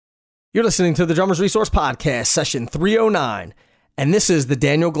You're listening to the Drummers Resource Podcast, session 309, and this is the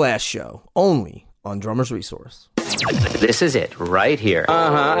Daniel Glass Show, only on Drummers Resource. This is it, right here.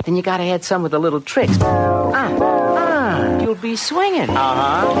 Then you gotta add some with the little tricks. You'll be swinging.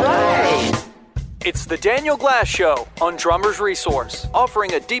 Right. It's the Daniel Glass Show on Drummers Resource,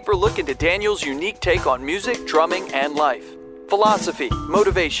 offering a deeper look into Daniel's unique take on music, drumming, and life. Philosophy,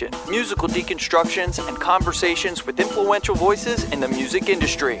 motivation, musical deconstructions, and conversations with influential voices in the music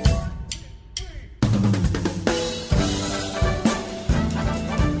industry.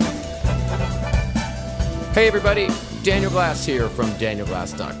 Hey everybody, Daniel Glass here from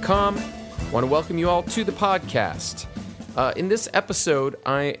danielglass.com. I want to welcome you all to the podcast. In this episode,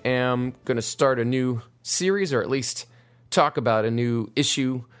 I am going to start a new series, or at least talk about a new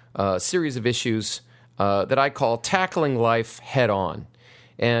issue, series of issues that I call Tackling Life Head On.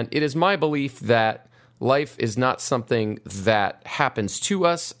 And it is my belief that life is not something that happens to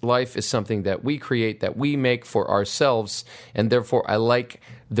us. Life is something that we create, that we make for ourselves, and therefore I like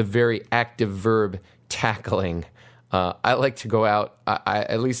the very active verb tackling. I like to go out,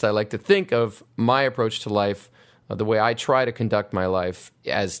 at least I like to think of my approach to life, the way I try to conduct my life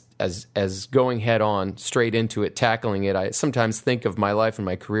as going head on, straight into it, tackling it. I sometimes think of my life and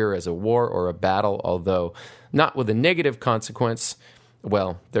my career as a war or a battle, although not with a negative consequence.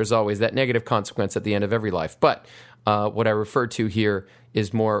 Well, there's always that negative consequence at the end of every life. But what I refer to here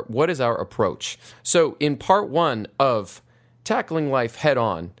is more, what is our approach? So in part one of Tackling Life Head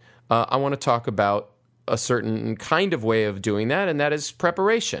On, I want to talk about a certain kind of way of doing that, and that is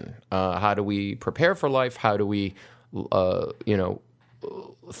preparation. How do we prepare for life? How do we,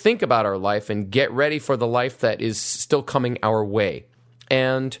 think about our life and get ready for the life that is still coming our way?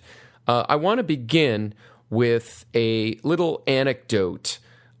 And I want to begin with a little anecdote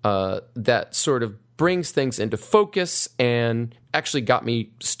that sort of brings things into focus and actually got me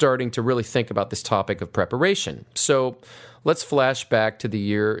starting to really think about this topic of preparation. So let's flash back to the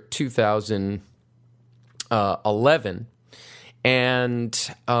year 2011,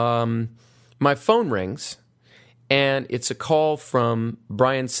 and my phone rings, and it's a call from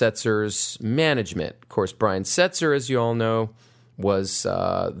Brian Setzer's management. Of course, Brian Setzer, as you all know, was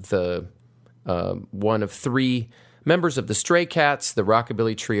the one of three members of the Stray Cats, the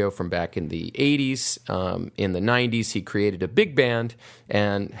rockabilly trio from back in the 80s. In the 90s, he created a big band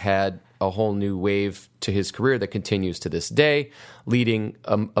and had a whole new wave to his career that continues to this day, leading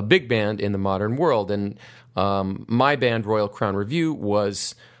a big band in the modern world. And my band, Royal Crown Revue,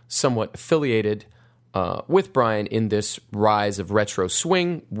 was somewhat affiliated with Brian in this rise of retro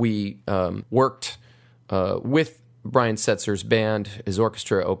swing. We worked with Brian Setzer's band, his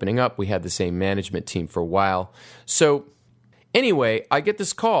orchestra opening up. We had the same management team for a while. So anyway, I get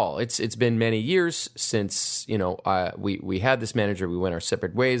this call. It's been many years since we had this manager. We went our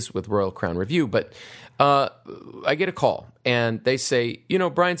separate ways with Royal Crown Revue, but I get a call, and they say,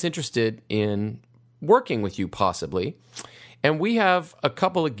 Brian's interested in working with you possibly, and we have a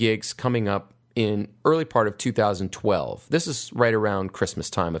couple of gigs coming up in early part of 2012. This is right around Christmas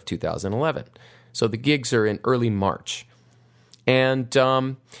time of 2011. So the gigs are in early March, and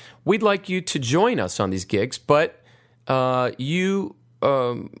we'd like you to join us on these gigs, but the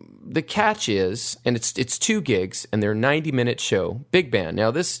catch is, and it's two gigs, and they're 90-minute show, big band.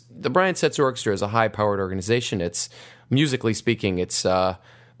 Now the Brian Setzer Orchestra is a high-powered organization. It's, musically speaking, it's a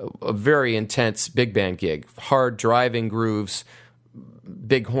very intense big band gig, hard driving grooves,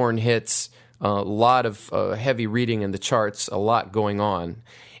 big horn hits, a lot of heavy reading in the charts, a lot going on.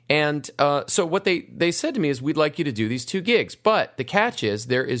 And so what they said to me is, we'd like you to do these two gigs, but the catch is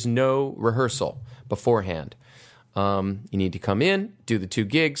there is no rehearsal beforehand. You need to come in, do the two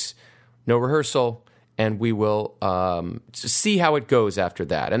gigs, no rehearsal, and we will see how it goes after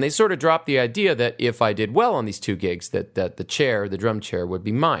that. And they sort of dropped the idea that if I did well on these two gigs, that the drum chair would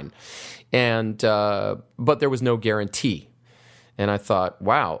be mine. And but there was no guarantee. And I thought,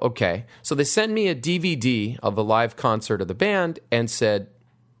 wow, okay. So they sent me a DVD of a live concert of the band and said,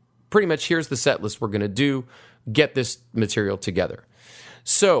 pretty much, here's the set list we're going to do. Get this material together.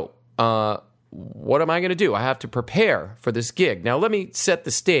 So what am I going to do? I have to prepare for this gig. Now, let me set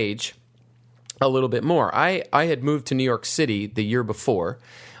the stage a little bit more. I had moved to New York City the year before,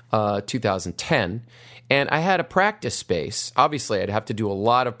 2010, and I had a practice space. Obviously, I'd have to do a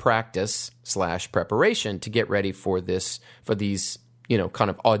lot of practice / preparation to get ready for these, kind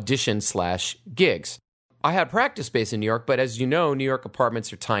of audition / gigs. I had practice space in New York, but as you know, New York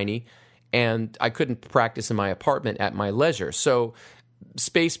apartments are tiny, and I couldn't practice in my apartment at my leisure. So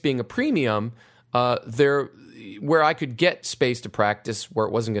space being a premium, where I could get space to practice where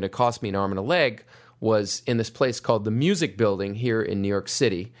it wasn't going to cost me an arm and a leg was in this place called the Music Building here in New York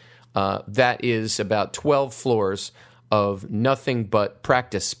City that is about 12 floors of nothing but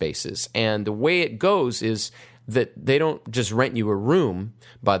practice spaces. And the way it goes is that they don't just rent you a room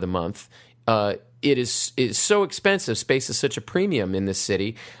by the month. It is so expensive. Space is such a premium in this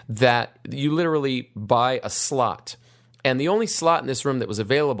city that you literally buy a slot. And the only slot in this room that was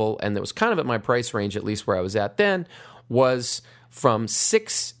available, and that was kind of at my price range, at least where I was at then, was from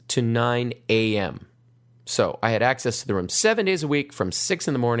 6 to 9 a.m. So I had access to the room 7 days a week from 6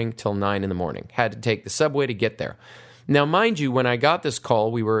 in the morning till 9 in the morning. Had to take the subway to get there. Now, mind you, when I got this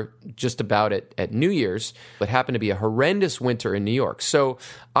call, we were just about at New Year's. It happened to be a horrendous winter in New York. So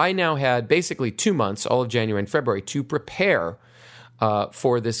I now had basically 2 months, all of January and February, to prepare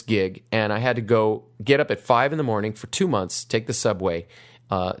for this gig. And I had to go get up at 5 in the morning for 2 months, take the subway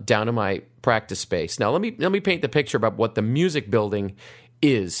down to my practice space. Now, let me paint the picture about what the music building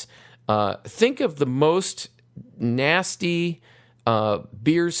is. Think of the most nasty,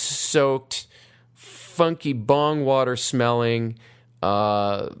 beer-soaked, funky bong water smelling, BO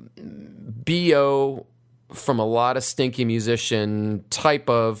from a lot of stinky musician type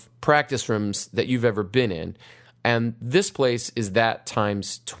of practice rooms that you've ever been in. And this place is that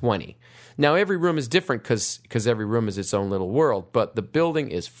times 20. Now, every room is different because every room is its own little world, but the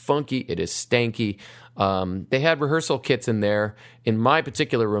building is funky. It is stanky. They had rehearsal kits in there. In my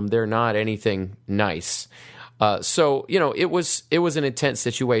particular room, they're not anything nice. So, it was an intense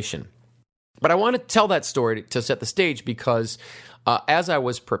situation. But I want to tell that story to set the stage because as I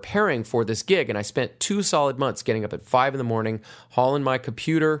was preparing for this gig, and I spent 2 solid months getting up at 5 in the morning, hauling my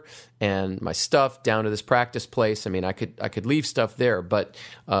computer and my stuff down to this practice place. I mean, I could leave stuff there, but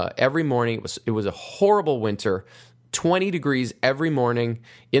every morning it was a horrible winter. 20 degrees every morning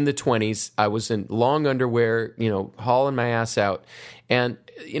in the 20s. I was in long underwear, hauling my ass out. And,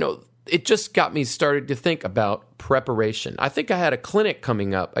 it just got me started to think about preparation. I think I had a clinic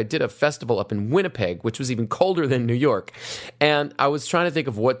coming up. I did a festival up in Winnipeg, which was even colder than New York. And I was trying to think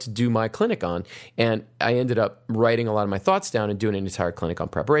of what to do my clinic on. And I ended up writing a lot of my thoughts down and doing an entire clinic on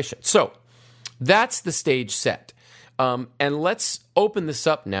preparation. So that's the stage set. And let's open this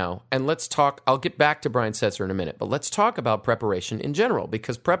up now and let's talk. I'll get back to Brian Setzer in a minute, but let's talk about preparation in general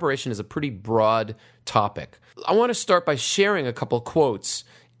because preparation is a pretty broad topic. I want to start by sharing a couple quotes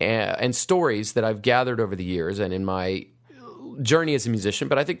and stories that I've gathered over the years and in my journey as a musician,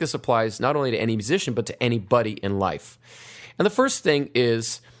 but I think this applies not only to any musician, but to anybody in life. And the first thing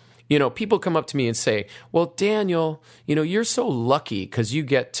is, people come up to me and say, well, Daniel, you're so lucky because you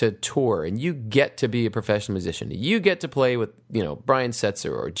get to tour and you get to be a professional musician. You get to play with, Brian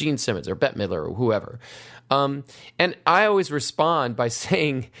Setzer or Gene Simmons or Bette Midler or whoever. And I always respond by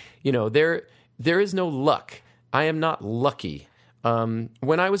saying, there is no luck. I am not lucky.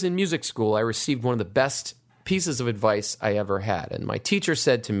 When I was in music school, I received one of the best pieces of advice I ever had. And my teacher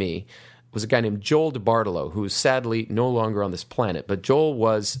said to me, was a guy named Joel DeBartolo, who is sadly no longer on this planet. But Joel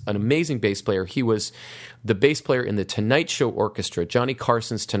was an amazing bass player. He was the bass player in the Tonight Show Orchestra, Johnny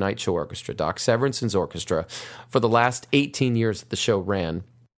Carson's Tonight Show Orchestra, Doc Severinsen's orchestra, for the last 18 years that the show ran.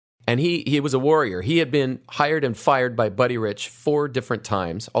 And he was a warrior. He had been hired and fired by Buddy Rich 4 different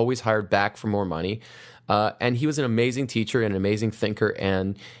times, always hired back for more money. And he was an amazing teacher and an amazing thinker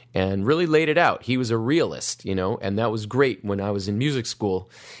and really laid it out. He was a realist, and that was great when I was in music school.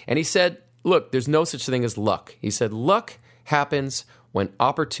 And he said, look, there's no such thing as luck. He said, luck happens when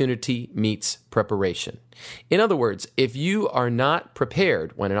opportunity meets preparation. In other words, if you are not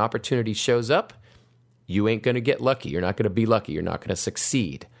prepared when an opportunity shows up, you ain't going to get lucky. You're not going to be lucky. You're not going to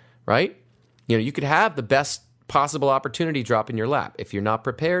succeed, right? You could have the best possible opportunity drop in your lap. If you're not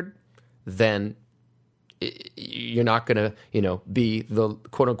prepared, then you're not going to, be the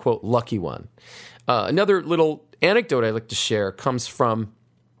quote-unquote lucky one. Another little anecdote I'd like to share comes from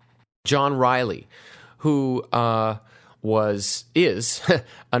John Riley, who is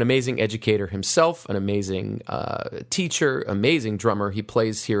an amazing educator himself, an amazing teacher, amazing drummer. He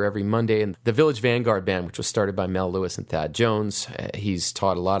plays here every Monday in the Village Vanguard Band, which was started by Mel Lewis and Thad Jones. He's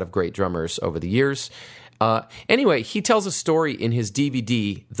taught a lot of great drummers over the years. Anyway, he tells a story in his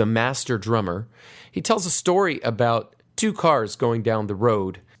DVD, The Master Drummer. He tells a story about 2 cars going down the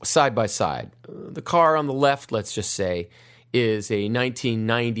road side by side. The car on the left, let's just say, is a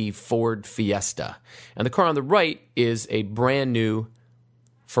 1990 Ford Fiesta. And the car on the right is a brand new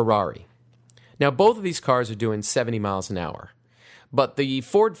Ferrari. Now, both of these cars are doing 70 miles an hour. But the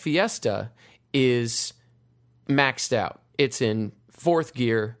Ford Fiesta is maxed out. It's in 4th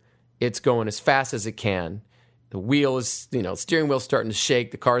gear. It's going as fast as it can. The wheel is, steering wheel's starting to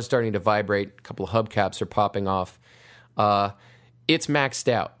shake. The car's starting to vibrate. A couple of hubcaps are popping off. It's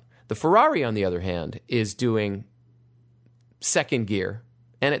maxed out. The Ferrari, on the other hand, is doing 2nd gear,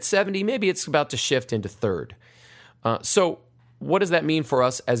 And at 70, maybe it's about to shift into third. So what does that mean for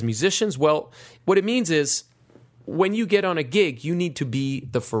us as musicians? Well, what it means is when you get on a gig, you need to be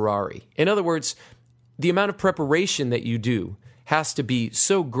the Ferrari. In other words, the amount of preparation that you do has to be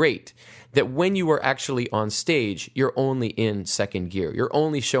so great that when you are actually on stage, you're only in second gear. You're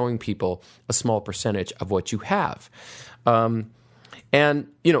only showing people a small percentage of what you have. And,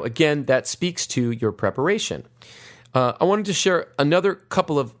 again, that speaks to your preparation. I wanted to share another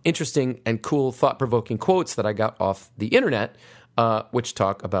couple of interesting and cool thought-provoking quotes that I got off the internet, which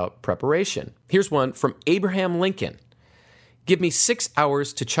talk about preparation. Here's one from Abraham Lincoln. "Give me 6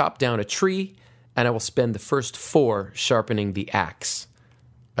 hours to chop down a tree, and I will spend the first 4 sharpening the axe."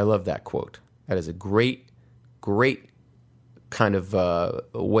 I love that quote. That is a great, great kind of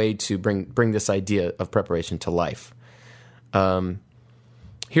way to bring this idea of preparation to life.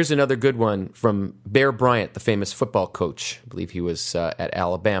 Here's another good one from Bear Bryant, the famous football coach. I believe he was at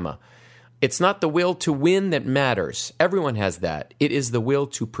Alabama. "It's not the will to win that matters. Everyone has that. It is the will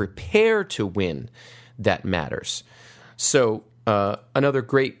to prepare to win that matters." So another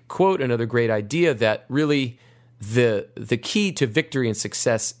great quote, another great idea that really the key to victory and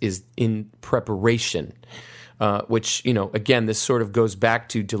success is in preparation. Which, again, this sort of goes back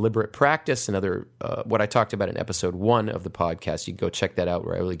to deliberate practice and other, what I talked about in episode 1 of the podcast. You can go check that out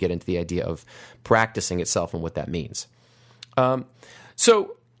where I really get into the idea of practicing itself and what that means.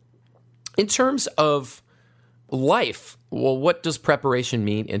 So in terms of life, well, what does preparation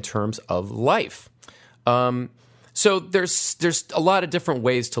mean in terms of life? So there's a lot of different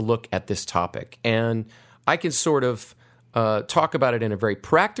ways to look at this topic, and I can sort of talk about it in a very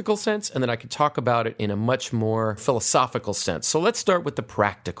practical sense, and then I could talk about it in a much more philosophical sense. So let's start with the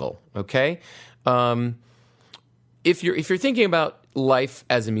practical, okay? If you're thinking about life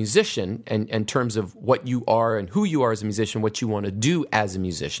as a musician, and in terms of what you are and who you are as a musician, what you want to do as a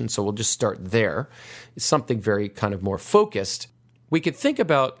musician, so we'll just start there. It's something very kind of more focused. We could think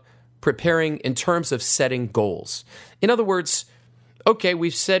about preparing in terms of setting goals. In other words, okay,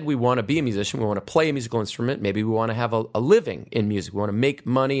 we've said we want to be a musician, we want to play a musical instrument, maybe we want to have a living in music, we want to make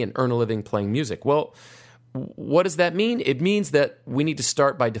money and earn a living playing music. Well, what does that mean? It means that we need to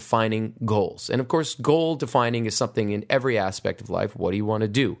start by defining goals. And of course, goal defining is something in every aspect of life. What do you want to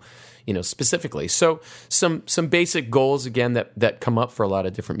do, specifically? So some basic goals, again, that come up for a lot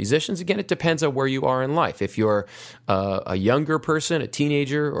of different musicians. Again, it depends on where you are in life. If you're a younger person, a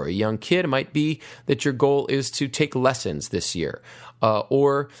teenager, or a young kid, it might be that your goal is to take lessons this year.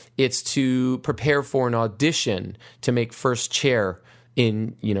 Or it's to prepare for an audition to make first chair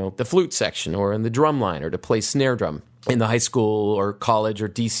in, the flute section or in the drum line, or to play snare drum in the high school or college or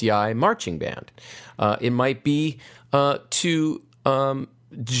DCI marching band. It might be to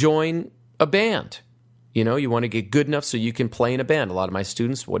join a band. You want to get good enough so you can play in a band. A lot of my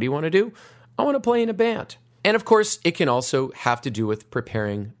students, what do you want to do? I want to play in a band. And of course, it can also have to do with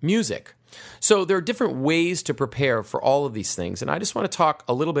preparing music. So there are different ways to prepare for all of these things. And I just want to talk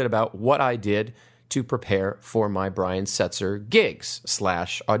a little bit about what I did to prepare for my Brian Setzer gigs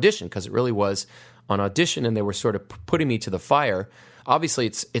 / audition, because it really was an audition and they were sort of putting me to the fire. Obviously,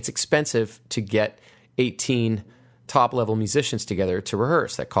 it's expensive to get 18 top-level musicians together to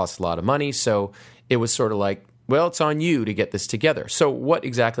rehearse. That costs a lot of money. So it was sort of like, well, it's on you to get this together. So what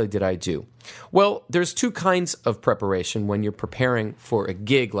exactly did I do? Well, there's 2 kinds of preparation when you're preparing for a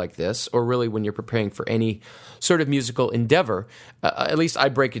gig like this, or really when you're preparing for any sort of musical endeavor. At least I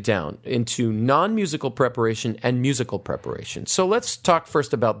break it down into non-musical preparation and musical preparation. So let's talk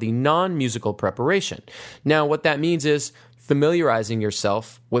first about the non-musical preparation. Now, what that means is familiarizing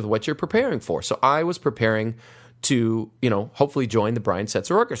yourself with what you're preparing for. So I was preparing to, hopefully join the Brian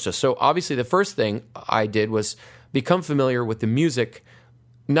Setzer Orchestra. So obviously the first thing I did was become familiar with the music,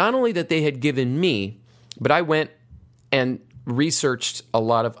 not only that they had given me, but I went and researched a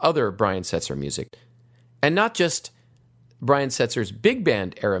lot of other Brian Setzer music. And not just Brian Setzer's big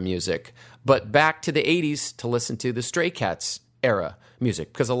band era music, but back to the 80s to listen to the Stray Cats era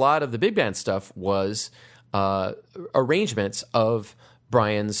music. Because a lot of the big band stuff was arrangements of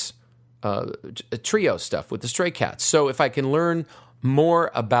Brian's trio stuff with the Stray Cats. So if I can learn more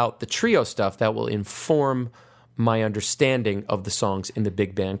about the trio stuff, that will inform my understanding of the songs in the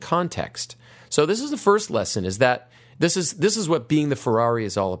big band context. So this is the first lesson, is that this is what being the Ferrari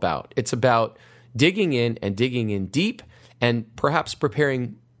is all about. It's about digging in deep, and perhaps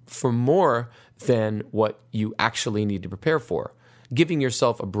preparing for more than what you actually need to prepare for. Giving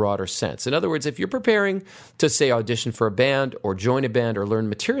yourself a broader sense. In other words, if you're preparing to, say, audition for a band or join a band or learn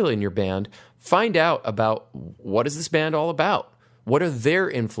material in your band, find out about what is this band all about? What are their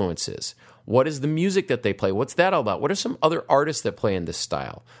influences? What is the music that they play? What's that all about? What are some other artists that play in this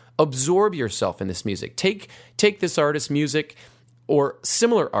style? Absorb yourself in this music. Take this artist's music or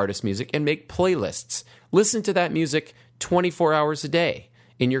similar artist music and make playlists. Listen to that music 24 hours a day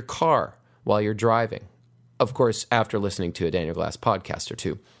in your car while you're driving. Of course, after listening to a Daniel Glass podcast or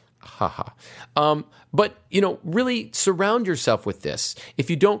two. But, really surround yourself with this. If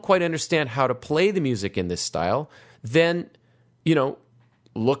you don't quite understand how to play the music in this style, then,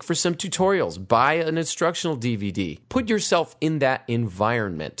 look for some tutorials. Buy an instructional DVD. Put yourself in that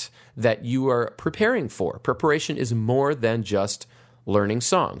environment that you are preparing for. Preparation is more than just learning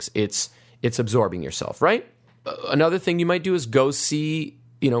songs. It's absorbing yourself, right? Another thing you might do is go see,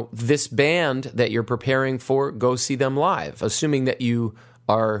 this band that you're preparing for, go see them live, assuming that you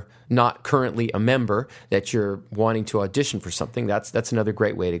are not currently a member, that you're wanting to audition for something. That's another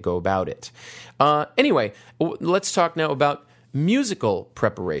great way to go about it. Anyway, let's talk now about musical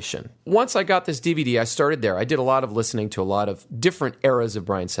preparation. Once I got this DVD, I started there. I did a lot of listening to a lot of different eras of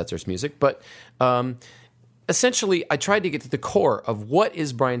Brian Setzer's music, but essentially I tried to get to the core of what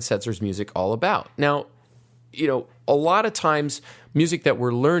is Brian Setzer's music all about. Now, a lot of times music that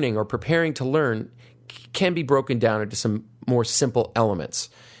we're learning or preparing to learn can be broken down into some more simple elements.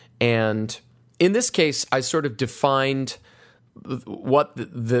 And in this case, I sort of defined what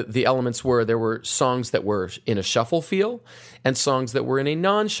the elements were. There were songs that were in a shuffle feel and songs that were in a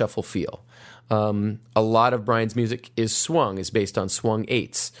non-shuffle feel. A lot of Brian's music is based on swung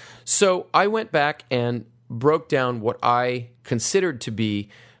eights. So I went back and broke down what I considered to be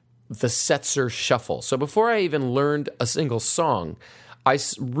the Setzer shuffle. So before I even learned a single song, I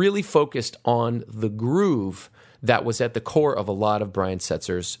really focused on the groove that was at the core of a lot of Brian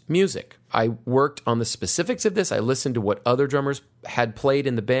Setzer's music. I worked on the specifics of this. I listened to what other drummers had played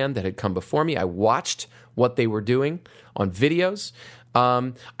in the band that had come before me. I watched what they were doing on videos.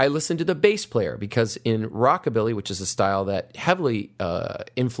 I listened to the bass player because in rockabilly, which is a style that heavily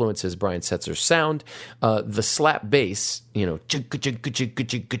influences Brian Setzer's sound, the slap bass,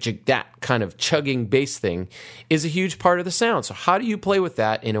 that kind of chugging bass thing is a huge part of the sound. So how do you play with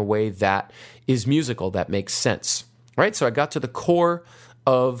that in a way that is musical, that makes sense, right? So I got to the core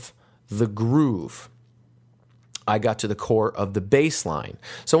of the groove. I got to the core of the bass line.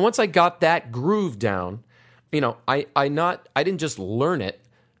 So once I got that groove down, I didn't just learn it,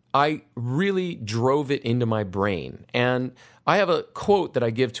 I really drove it into my brain. And I have a quote that I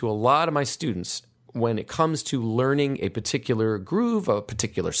give to a lot of my students when it comes to learning a particular groove, a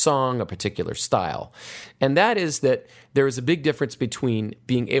particular song, a particular style. And that is that there is a big difference between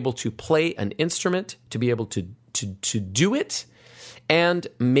being able to play an instrument, to be able to do it, and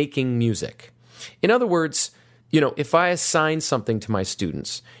making music. In other words, if I assign something to my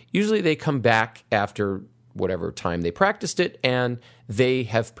students, usually they come back after whatever time they practiced it, and they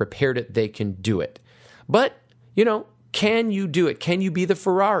have prepared it, they can do it. But, can you do it? Can you be the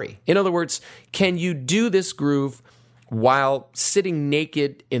Ferrari? In other words, can you do this groove while sitting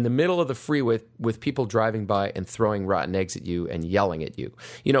naked in the middle of the freeway with people driving by and throwing rotten eggs at you and yelling at you?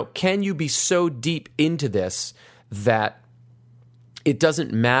 Can you be so deep into this that it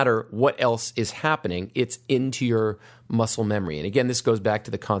doesn't matter what else is happening, it's into your muscle memory? And again, this goes back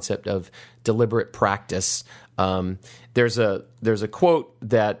to the concept of deliberate practice. There's a quote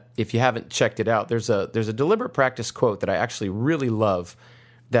that, if you haven't checked it out, there's a deliberate practice quote that I actually really love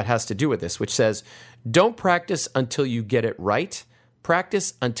that has to do with this, which says, "Don't practice until you get it right.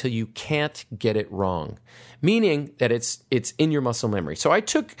 Practice until you can't get it wrong." Meaning that it's in your muscle memory. So I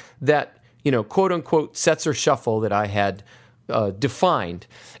took that, quote unquote Setzer shuffle that I had defined,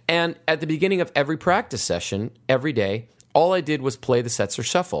 and at the beginning of every practice session, every day, all I did was play the Setzer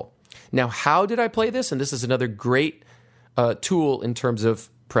shuffle. Now, how did I play this? And this is another great tool in terms of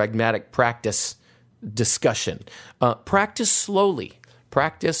pragmatic practice discussion. Practice slowly.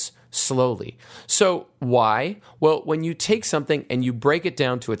 Practice slowly. So why? Well, when you take something and you break it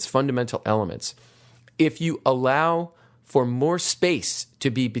down to its fundamental elements, if you allow for more space to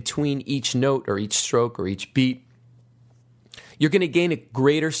be between each note or each stroke or each beat, you're going to gain a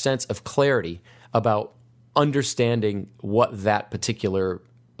greater sense of clarity about understanding what that particular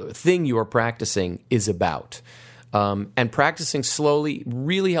thing you are practicing is about. And practicing slowly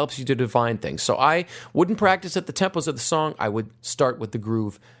really helps you to define things. So I wouldn't practice at the tempos of the song. I would start with the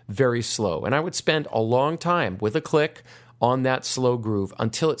groove very slow. And I would spend a long time with a click on that slow groove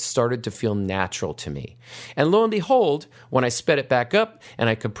until it started to feel natural to me. And lo and behold, when I sped it back up and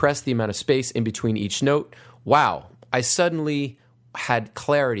I compressed the amount of space in between each note, wow, I suddenly had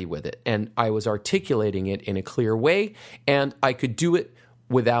clarity with it, and I was articulating it in a clear way, and I could do it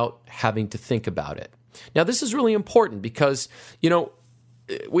without having to think about it. Now, this is really important because,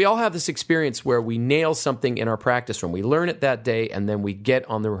 we all have this experience where we nail something in our practice room. We learn it that day, and then we get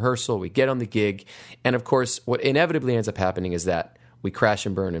on the rehearsal, we get on the gig, and of course, what inevitably ends up happening is that we crash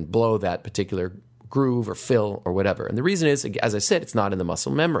and burn and blow that particular groove or fill or whatever. And the reason is, as I said, it's not in the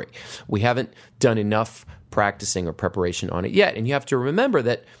muscle memory. We haven't done enough practicing or preparation on it yet. And you have to remember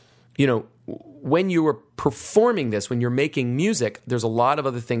that, when you are performing this, when you're making music, there's a lot of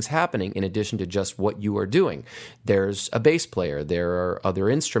other things happening in addition to just what you are doing. There's a bass player. There are other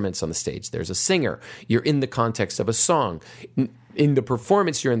instruments on the stage. There's a singer. You're in the context of a song. In the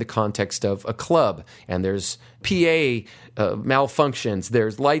performance, you're in the context of a club, and there's PA malfunctions.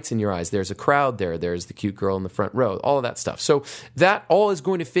 There's lights in your eyes. There's a crowd there. There's the cute girl in the front row, all of that stuff. So that all is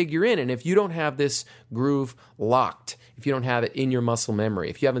going to figure in, and if you don't have this groove locked, if you don't have it in your muscle memory,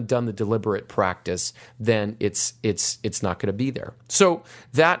 if you haven't done the deliberate practice, then it's not going to be there. So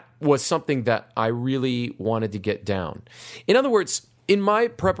that was something that I really wanted to get down. In other words, in my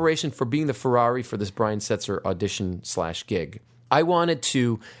preparation for being the Ferrari for this Brian Setzer audition/gig, I wanted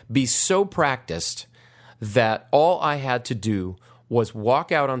to be so practiced that all I had to do was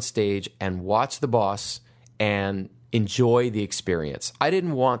walk out on stage and watch the boss and enjoy the experience. I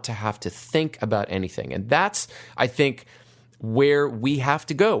didn't want to have to think about anything. And that's, I think, where we have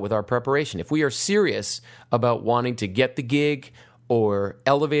to go with our preparation. If we are serious about wanting to get the gig or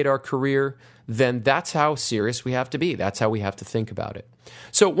elevate our career, then that's how serious we have to be. That's how we have to think about it.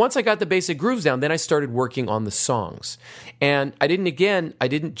 So once I got the basic grooves down, then I started working on the songs. And I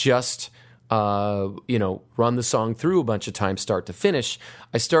didn't just run the song through a bunch of times, start to finish.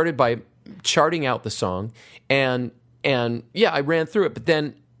 I started by charting out the song, and I ran through it, but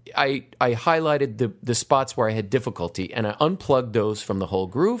then I highlighted the spots where I had difficulty, and I unplugged those from the whole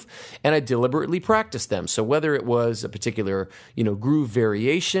groove, and I deliberately practiced them. So whether it was a particular groove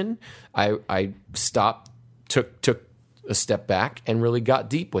variation, I stopped, took a step back, and really got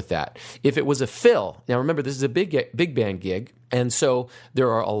deep with that. If it was a fill, now remember, this is a big band gig, and so there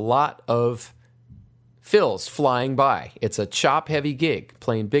are a lot of fills flying by. It's a chop-heavy gig.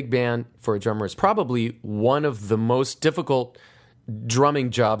 Playing big band for a drummer is probably one of the most difficult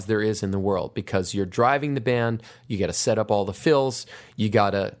drumming jobs there is in the world, because you're driving the band, you got to set up all the fills, you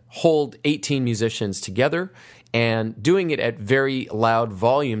got to hold 18 musicians together, and doing it at very loud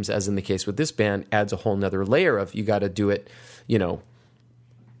volumes, as in the case with this band, adds a whole nother layer of you got to do it,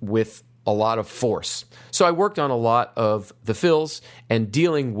 with a lot of force. So I worked on a lot of the fills and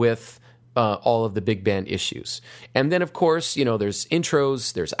dealing with all of the big band issues. And then, of course, there's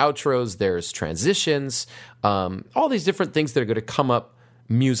intros, there's outros, there's transitions, all these different things that are going to come up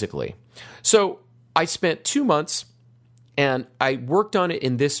musically. So I spent 2 months, and I worked on it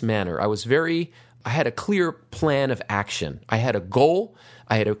in this manner. I had a clear plan of action. I had a goal.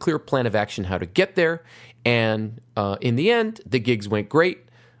 I had a clear plan of action how to get there. And in the end, the gigs went great.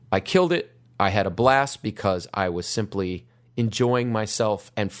 I killed it. I had a blast because I was simply enjoying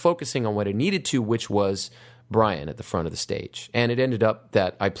myself and focusing on what I needed to, which was Brian at the front of the stage. And it ended up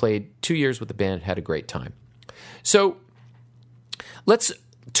that I played 2 years with the band, had a great time. So let's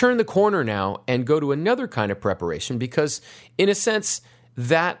turn the corner now and go to another kind of preparation, because in a sense,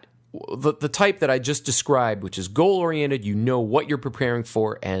 that the type that I just described, which is goal-oriented, you know what you're preparing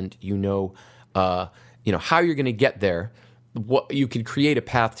for, and you know how you're going to get there, what you can create a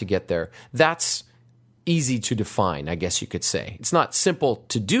path to get there. That's easy to define, I guess you could say. It's not simple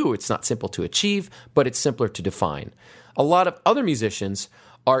to do, it's not simple to achieve, but it's simpler to define. A lot of other musicians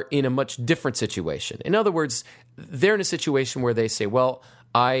are in a much different situation. In other words, they're in a situation where they say, well,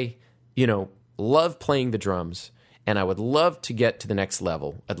 I, love playing the drums, and I would love to get to the next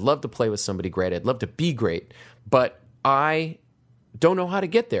level. I'd love to play with somebody great. I'd love to be great, but I don't know how to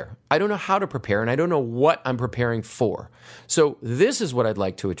get there. I don't know how to prepare, and I don't know what I'm preparing for. So this is what I'd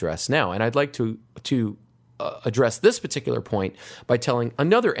like to address now, and I'd like to address this particular point by telling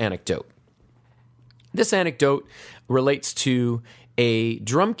another anecdote. This anecdote relates to a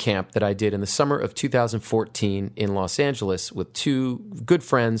drum camp that I did in the summer of 2014 in Los Angeles with two good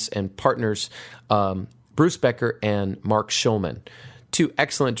friends and partners, Bruce Becker and Mark Schulman. Two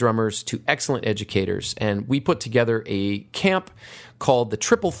excellent drummers, two excellent educators, and we put together a camp called the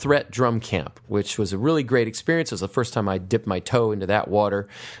Triple Threat Drum Camp, which was a really great experience. It was the first time I dipped my toe into that water,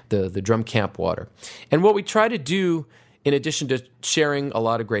 the drum camp water. And what we try to do, in addition to sharing a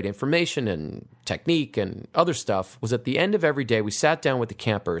lot of great information and technique and other stuff, was at the end of every day, we sat down with the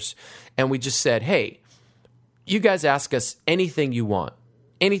campers and we just said, hey, you guys ask us anything you want.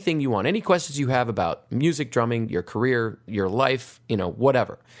 Anything you want, any questions you have about music, drumming, your career, your life,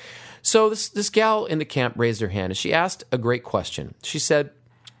 whatever. So this gal in the camp raised her hand, and she asked a great question. She said,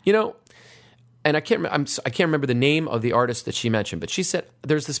 and I can't remember the name of the artist that she mentioned, but she said,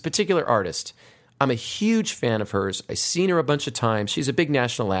 there's this particular artist. I'm a huge fan of hers. I've seen her a bunch of times. She's a big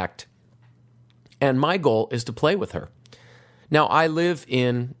national act. And my goal is to play with her. Now,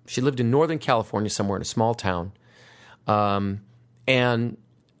 she lived in Northern California, somewhere in a small town. And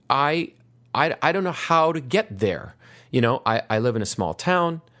I don't know how to get there. I live in a small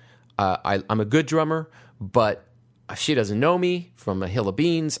town. I'm a good drummer, but she doesn't know me from a hill of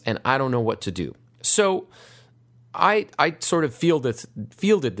beans, and I don't know what to do. So I sort of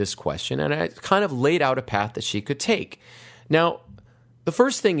fielded this question, and I kind of laid out a path that she could take. Now, the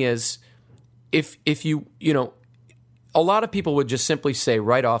first thing is, if you a lot of people would just simply say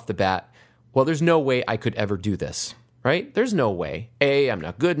right off the bat, well, there's no way I could ever do this, right? There's no way. A, I'm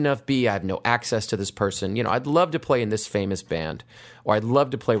not good enough. B, I have no access to this person. I'd love to play in this famous band, or I'd love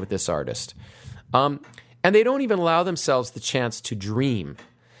to play with this artist. And they don't even allow themselves the chance to dream.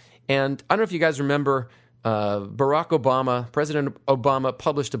 And I don't know if you guys remember, President Obama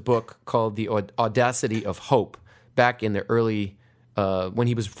published a book called The Audacity of Hope back in the early when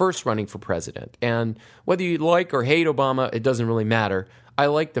he was first running for president. And whether you like or hate Obama, it doesn't really matter. I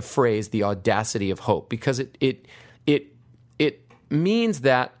like the phrase "the audacity of hope" because it means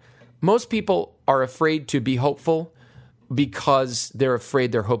that most people are afraid to be hopeful because they're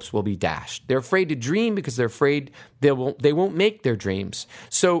afraid their hopes will be dashed. They're afraid to dream because they're afraid they won't make their dreams.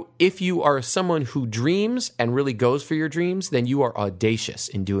 So if you are someone who dreams and really goes for your dreams, then you are audacious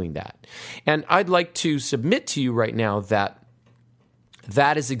in doing that. And I'd like to submit to you right now that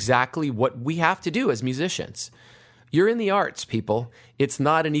is exactly what we have to do as musicians. You're in the arts, people. It's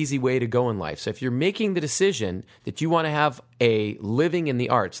not an easy way to go in life. So if you're making the decision that you want to have a living in the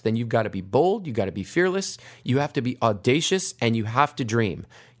arts, then you've got to be bold, you've got to be fearless, you have to be audacious, and you have to dream.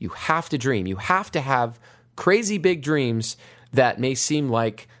 You have to dream. You have to have crazy big dreams that may seem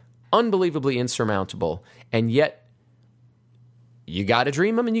like unbelievably insurmountable, and yet you got to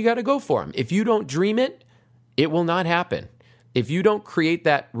dream them and you got to go for them. If you don't dream it, it will not happen. If you don't create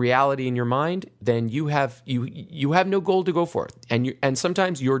that reality in your mind, then you have no goal to go for, and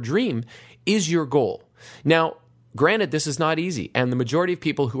sometimes your dream is your goal. Now, granted, this is not easy, and the majority of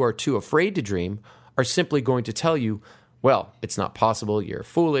people who are too afraid to dream are simply going to tell you, "Well, it's not possible. You're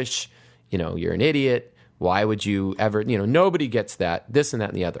foolish. You're an idiot. Why would you ever? Nobody gets that. This and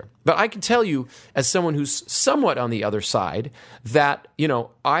that and the other." But I can tell you, as someone who's somewhat on the other side, that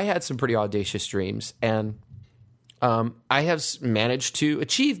I had some pretty audacious dreams, and I have managed to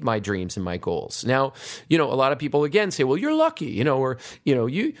achieve my dreams and my goals. Now, a lot of people again say, "Well, you're lucky," or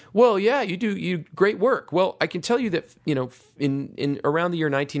you do great work. Well, I can tell you that in around the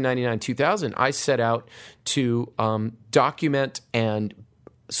year 1999-2000, I set out to document and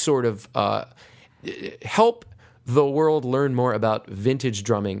sort of help the world learn more about vintage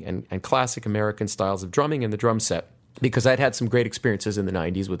drumming and classic American styles of drumming and the drum set, because I'd had some great experiences in the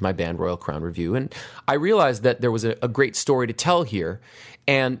 90s with my band Royal Crown Review, and I realized that there was a great story to tell here,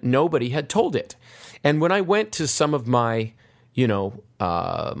 and nobody had told it. And when I went to some of my,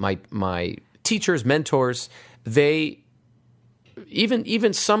 my teachers, mentors,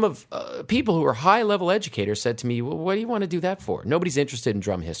 even some of people who are high-level educators said to me, "Well, what do you want to do that for? Nobody's interested in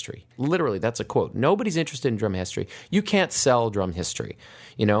drum history." Literally, that's a quote. Nobody's interested in drum history. You can't sell drum history,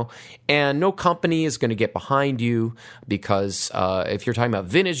 and no company is going to get behind you because if you're talking about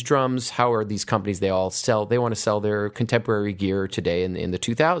vintage drums, how are these companies? They want to sell their contemporary gear today in the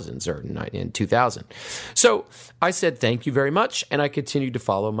 2000s or in 2000. So I said, "Thank you very much," and I continued to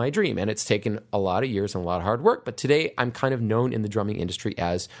follow my dream. And it's taken a lot of years and a lot of hard work, but today I'm kind of known in the drumming industry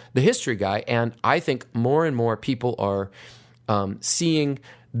as the history guy, and I think more and more people are seeing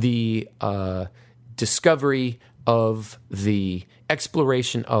the discovery of the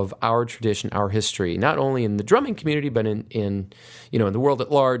exploration of our tradition, our history, not only in the drumming community but in the world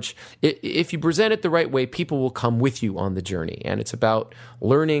at large. If you present it the right way, people will come with you on the journey, and it's about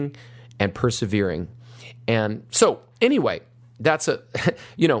learning and persevering. And so, anyway, that's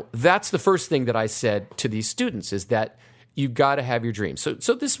the first thing that I said to these students is that you've got to have your dream. So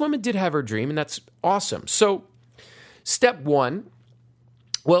this woman did have her dream, and that's awesome. So step one,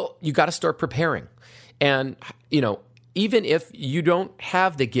 well, you got to start preparing. And, even if you don't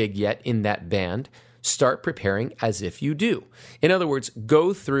have the gig yet in that band, start preparing as if you do. In other words,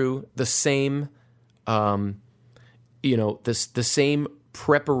 go through the same, the same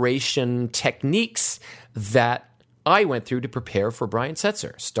preparation techniques that I went through to prepare for Brian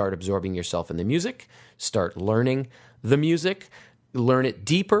Setzer. Start absorbing yourself in the music, start learning the music, learn it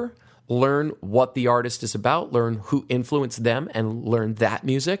deeper, learn what the artist is about, learn who influenced them, and learn that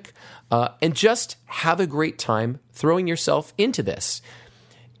music, and just have a great time throwing yourself into this.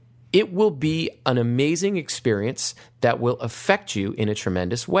 it will be an amazing experience that will affect you in a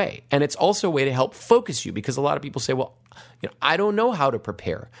tremendous way. And it's also a way to help focus you, because a lot of people say, well, I don't know how to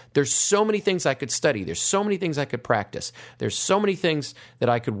prepare. There's so many things I could study. There's so many things I could practice. There's so many things that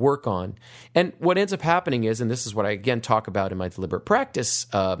I could work on. And what ends up happening is, and this is what I again talk about in my Deliberate Practice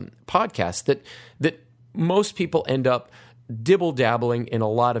podcast, that most people end up dibble-dabbling in a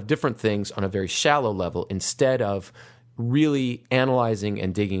lot of different things on a very shallow level instead of really analyzing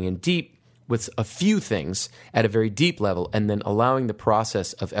and digging in deep with a few things at a very deep level, and then allowing the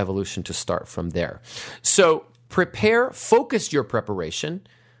process of evolution to start from there. So focus your preparation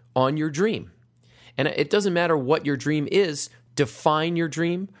on your dream. And it doesn't matter what your dream is, define your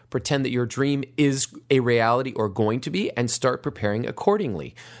dream, pretend that your dream is a reality or going to be, and start preparing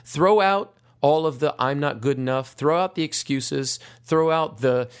accordingly. Throw out all of the I'm not good enough, throw out the excuses, throw out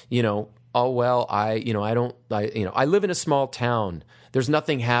the, oh, well, I live in a small town. There's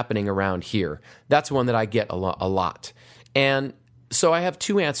nothing happening around here. That's one that I get a lot. And so I have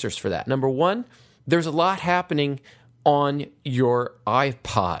two answers for that. Number one, there's a lot happening on your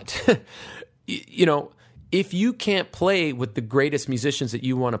iPod. If you can't play with the greatest musicians that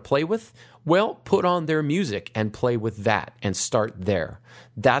you want to play with, well, put on their music and play with that and start there.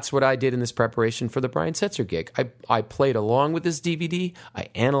 That's what I did in this preparation for the Brian Setzer gig. I played along with this DVD. I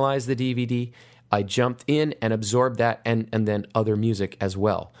analyzed the DVD. I jumped in and absorbed that and then other music as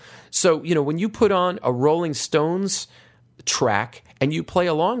well. So, when you put on a Rolling Stones track and you play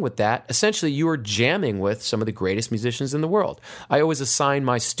along with that, essentially you are jamming with some of the greatest musicians in the world. I always assign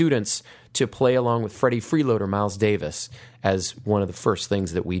my students to play along with Freddie Freeloader, Miles Davis, as one of the first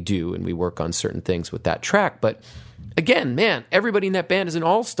things that we do, and we work on certain things with that track. But again, man, everybody in that band is an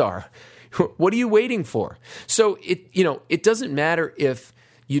all-star. What are you waiting for? So it doesn't matter if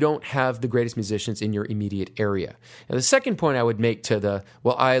you don't have the greatest musicians in your immediate area. Now, the second point I would make to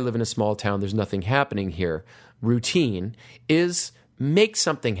I live in a small town, there's nothing happening here, routine, is make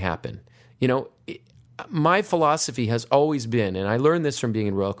something happen. My philosophy has always been, and I learned this from being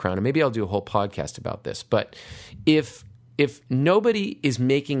in Royal Crown, and maybe I'll do a whole podcast about this, but if nobody is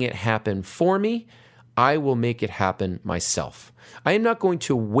making it happen for me, I will make it happen myself. I am not going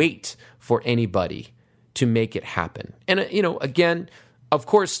to wait for anybody to make it happen. And, again, of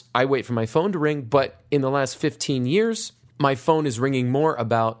course, I wait for my phone to ring, but in the last 15 years, my phone is ringing more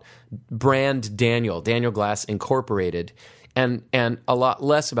about brand Daniel Glass Incorporated, and a lot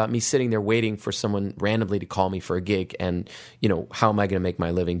less about me sitting there waiting for someone randomly to call me for a gig and, how am I going to make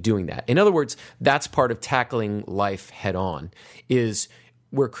my living doing that? In other words, that's part of tackling life head on, is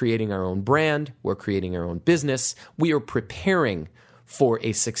we're creating our own brand, we're creating our own business, we are preparing for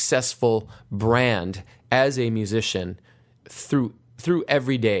a successful brand as a musician through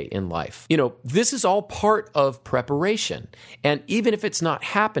every day in life. This is all part of preparation. And even if it's not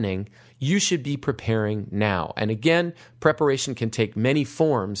happening, you should be preparing now. And again, preparation can take many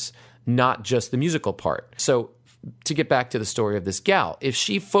forms, not just the musical part. So to get back to the story of this gal, if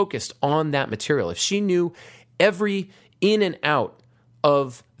she focused on that material, if she knew every in and out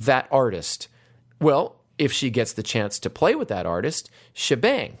of that artist, well, if she gets the chance to play with that artist,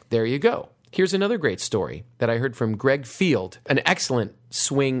 shebang, there you go. Here's another great story that I heard from Greg Field, an excellent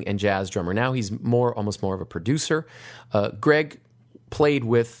swing and jazz drummer. Now he's almost more of a producer. Greg played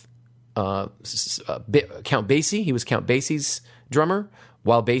with Count Basie. He was Count Basie's drummer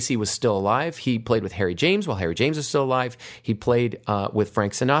while Basie was still alive. He played with Harry James while Harry James was still alive. He played with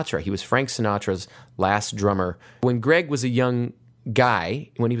Frank Sinatra. He was Frank Sinatra's last drummer. When Greg was a young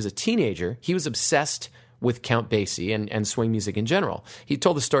guy, when he was a teenager, he was obsessed with Count Basie and swing music in general. He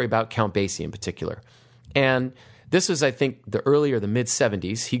told the story about Count Basie in particular. And this was, I think, the early or the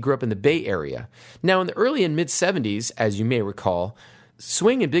mid-'70s. He grew up in the Bay Area. Now, in the early and mid-'70s, as you may recall,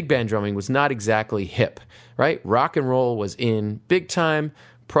 swing and big band drumming was not exactly hip, right? Rock and roll was in big time,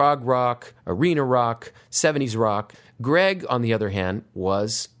 prog rock, arena rock, 70s rock. Greg, on the other hand,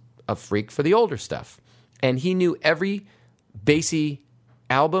 was a freak for the older stuff. And he knew every Basie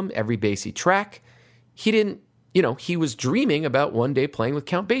album, every Basie track. He didn't, he was dreaming about one day playing with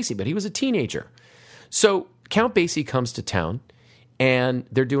Count Basie, but he was a teenager. So Count Basie comes to town, and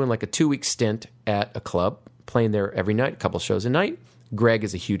they're doing like a 2-week stint at a club, playing there every night, a couple shows a night. Greg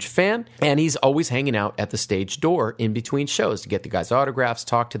is a huge fan, and he's always hanging out at the stage door in between shows to get the guys' autographs,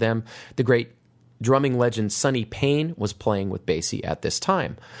 talk to them. The great drumming legend Sonny Payne was playing with Basie at this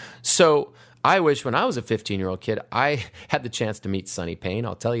time. So I wish when I was a 15-year-old kid, I had the chance to meet Sonny Payne.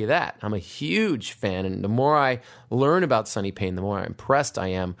 I'll tell you that. I'm a huge fan, and the more I learn about Sonny Payne, the more impressed I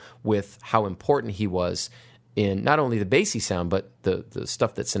am with how important he was in not only the Basie sound, but the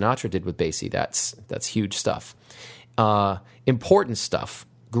stuff that Sinatra did with Basie. That's huge stuff. Important stuff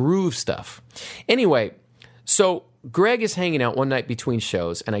groove stuff. Anyway, so Greg is hanging out one night between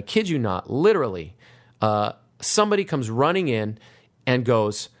shows, and I kid you not, literally, somebody comes running in and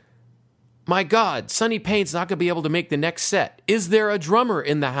goes, "My God, Sonny Payne's not going to be able to make the next set. Is there a drummer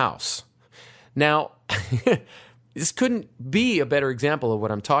in the house?" Now, this couldn't be a better example of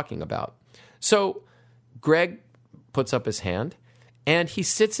what I'm talking about. So Greg puts up his hand, and he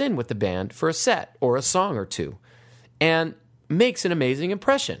sits in with the band for a set or a song or two and makes an amazing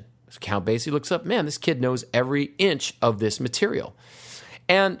impression. Count Basie looks up, man, this kid knows every inch of this material.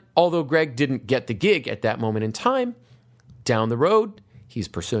 And although Greg didn't get the gig at that moment in time, down the road, he's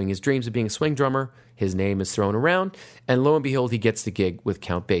pursuing his dreams of being a swing drummer. His name is thrown around, and lo and behold, he gets the gig with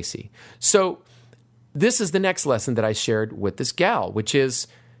Count Basie. So this is the next lesson that I shared with this gal, which is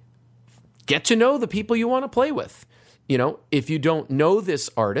get to know the people you want to play with. You know, if you don't know this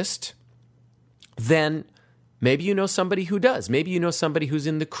artist, then maybe you know somebody who does. Maybe you know somebody who's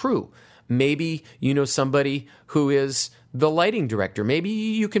in the crew. Maybe you know somebody who is the lighting director. Maybe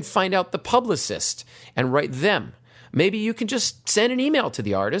you can find out the publicist and write them. Maybe you can just send an email to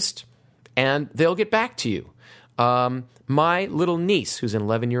the artist and they'll get back to you. My little niece, who's an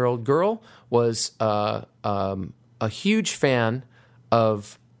 11-year-old girl, was a huge fan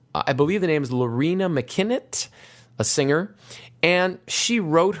of, I believe the name is Lorena McKinnett, a singer, and she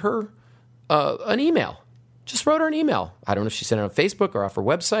wrote her an email. Just wrote her an email. I don't know if she sent it on Facebook or off her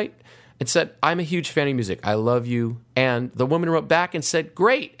website. It said, "I'm a huge fan of your music. I love you." And the woman wrote back and said,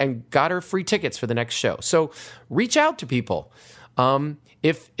 "Great," and got her free tickets for the next show. So reach out to people.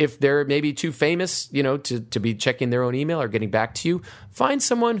 If they're maybe too famous, you know, to be checking their own email or getting back to you, find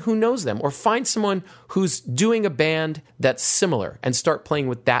someone who knows them, or find someone who's doing a band that's similar and start playing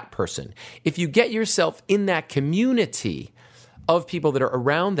with that person. If you get yourself in that community of people that are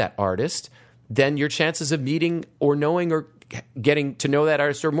around that artist, then your chances of meeting or knowing or getting to know that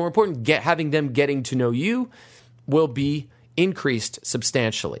artist, or more important, having them getting to know you, will be increased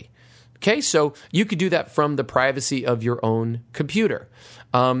substantially. Okay, so you could do that from the privacy of your own computer.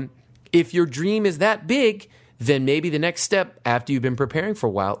 If your dream is that big, then maybe the next step after you've been preparing for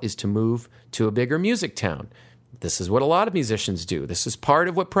a while is to move to a bigger music town. This is what a lot of musicians do. This is part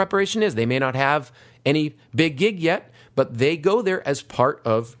of what preparation is. They may not have any big gig yet, but they go there as part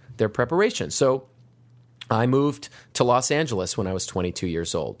of their preparation. So I moved to Los Angeles when I was 22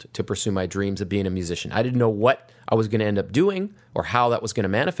 years old to pursue my dreams of being a musician. I didn't know what I was going to end up doing or how that was going to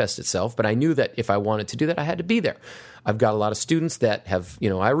manifest itself, but I knew that if I wanted to do that, I had to be there. I've got a lot of students that have, you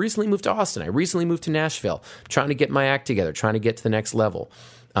know, I recently moved to Austin. I recently moved to Nashville, trying to get my act together, trying to get to the next level.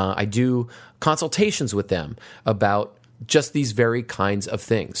 I do consultations with them about just these very kinds of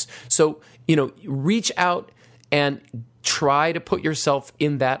things. So, you know, reach out and try to put yourself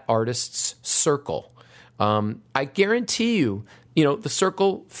in that artist's circle. I guarantee you, you know, the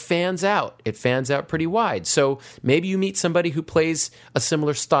circle fans out. It fans out pretty wide. So maybe you meet somebody who plays a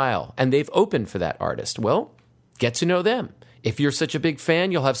similar style and they've opened for that artist. Well, get to know them. If you're such a big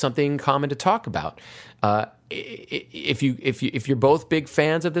fan, you'll have something in common to talk about. If you're both big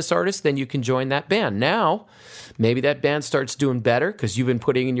fans of this artist, then you can join that band. Now, maybe that band starts doing better because you've been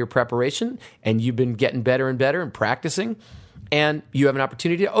putting in your preparation and you've been getting better and better and practicing, and you have an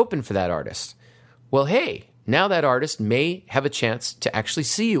opportunity to open for that artist. Well, hey, now that artist may have a chance to actually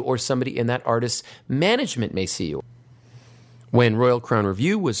see you, or somebody in that artist's management may see you. When Royal Crown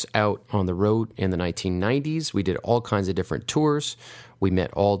Revue was out on the road in the 1990s, we did all kinds of different tours. We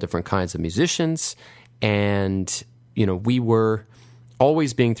met all different kinds of musicians, and, you know, we were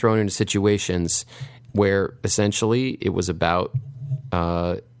always being thrown into situations where essentially it was about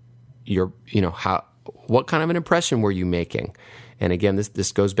what kind of an impression were you making? And again,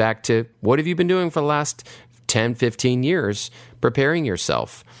 this goes back to what have you been doing for the last 10, 15 years preparing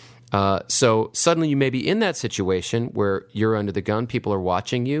yourself? So suddenly you may be in that situation where you're under the gun, people are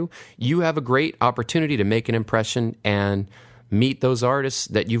watching you. You have a great opportunity to make an impression and meet those artists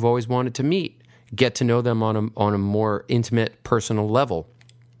that you've always wanted to meet, get to know them on a more intimate, personal level.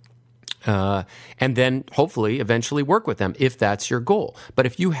 And then hopefully eventually work with them if that's your goal. But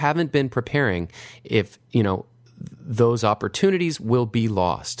if you haven't been preparing, those opportunities will be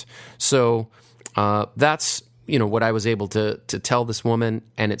lost. So that's what I was able to tell this woman,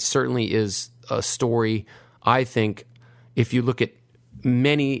 and it certainly is a story. I think if you look at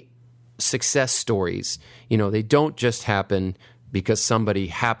many success stories, they don't just happen because somebody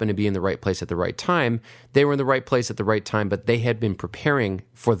happened to be in the right place at the right time. They were in the right place at the right time, but they had been preparing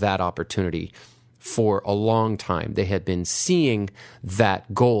for that opportunity for a long time. They had been seeing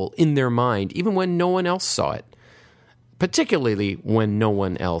that goal in their mind, even when no one else saw it, particularly when no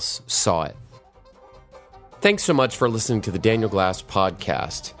one else saw it. Thanks so much for listening to the Daniel Glass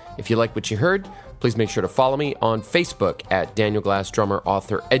Podcast. If you like what you heard, please make sure to follow me on Facebook at Daniel Glass Drummer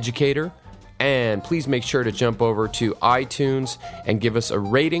Author Educator. And please make sure to jump over to iTunes and give us a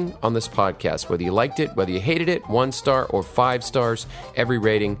rating on this podcast. Whether you liked it, whether you hated it, 1 star or 5 stars, every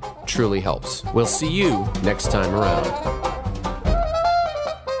rating truly helps. We'll see you next time around.